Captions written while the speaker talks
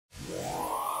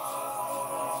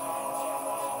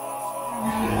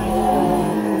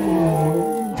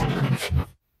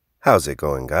How's it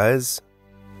going, guys?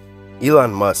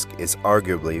 Elon Musk is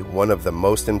arguably one of the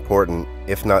most important,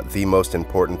 if not the most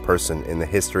important person in the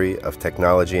history of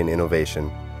technology and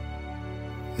innovation.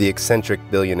 The eccentric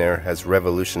billionaire has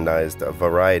revolutionized a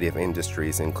variety of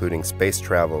industries, including space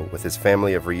travel, with his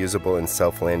family of reusable and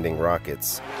self-landing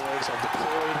rockets.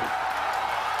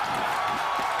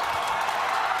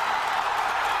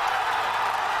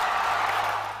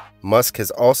 Musk has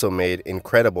also made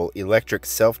incredible electric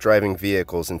self-driving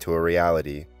vehicles into a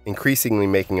reality, increasingly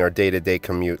making our day-to-day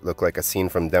commute look like a scene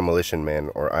from Demolition Man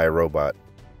or iRobot.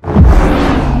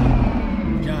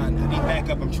 John, I need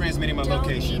backup. I'm transmitting my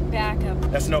location. Don't need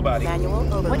backup. That's nobody.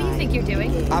 What do you think you're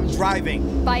doing? I'm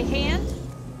driving. By hand?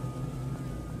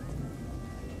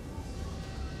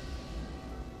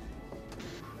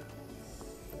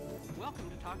 Welcome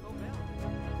to Taco Bell.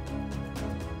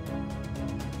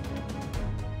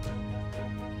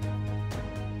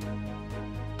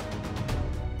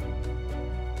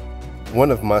 One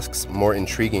of Musk's more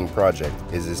intriguing projects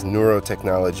is his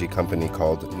neurotechnology company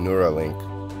called Neuralink.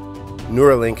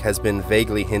 Neuralink has been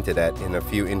vaguely hinted at in a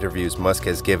few interviews Musk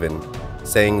has given,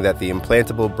 saying that the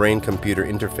implantable brain-computer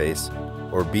interface,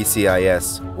 or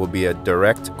BCIS, will be a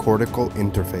direct cortical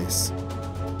interface.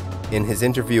 In his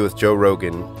interview with Joe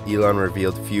Rogan, Elon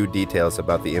revealed few details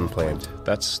about the implant.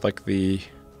 That's like the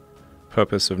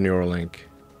purpose of Neuralink,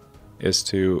 is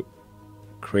to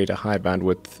create a high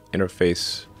bandwidth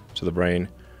interface to the brain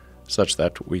such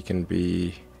that we can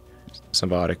be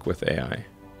symbiotic with AI.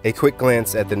 A quick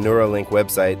glance at the Neuralink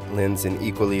website lends an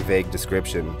equally vague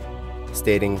description,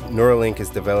 stating Neuralink is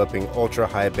developing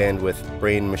ultra-high bandwidth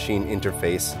brain-machine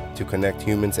interface to connect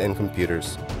humans and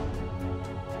computers.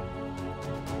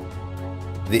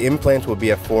 The implant will be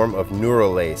a form of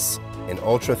neural lace, an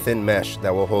ultra-thin mesh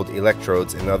that will hold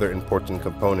electrodes and other important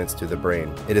components to the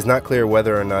brain. It is not clear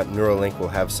whether or not Neuralink will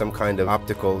have some kind of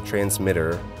optical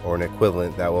transmitter or an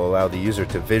equivalent that will allow the user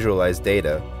to visualize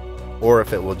data, or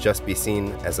if it will just be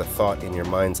seen as a thought in your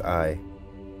mind's eye.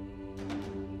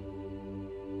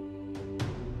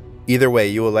 Either way,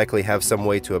 you will likely have some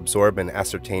way to absorb and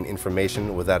ascertain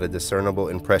information without a discernible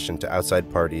impression to outside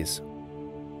parties.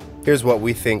 Here's what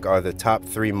we think are the top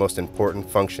 3 most important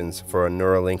functions for a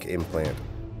Neuralink implant.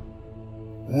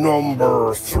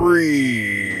 Number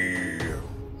 3.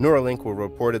 Neuralink will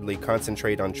reportedly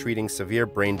concentrate on treating severe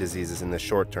brain diseases in the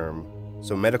short term,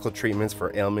 so medical treatments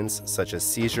for ailments such as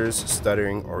seizures,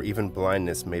 stuttering, or even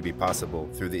blindness may be possible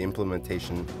through the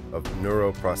implementation of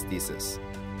neuroprosthesis.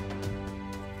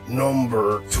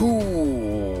 Number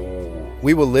 2.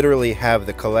 We will literally have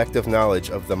the collective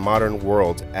knowledge of the modern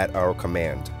world at our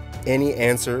command. Any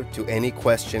answer to any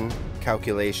question,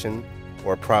 calculation,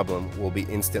 or problem will be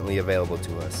instantly available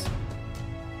to us.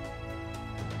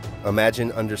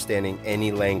 Imagine understanding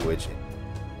any language.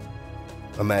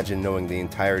 Imagine knowing the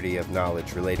entirety of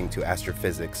knowledge relating to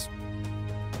astrophysics.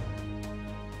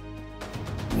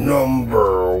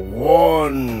 Number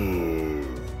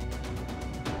 1.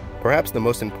 Perhaps the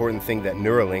most important thing that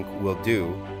Neuralink will do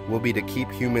will be to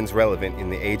keep humans relevant in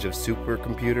the age of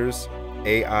supercomputers,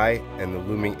 AI, and the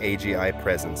looming AGI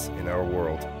presence in our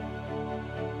world.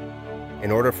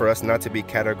 In order for us not to be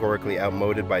categorically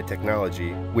outmoded by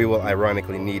technology, we will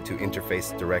ironically need to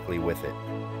interface directly with it.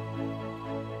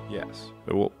 Yes,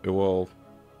 it will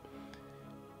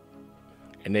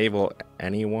enable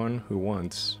anyone who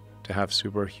wants to have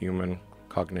superhuman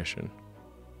cognition.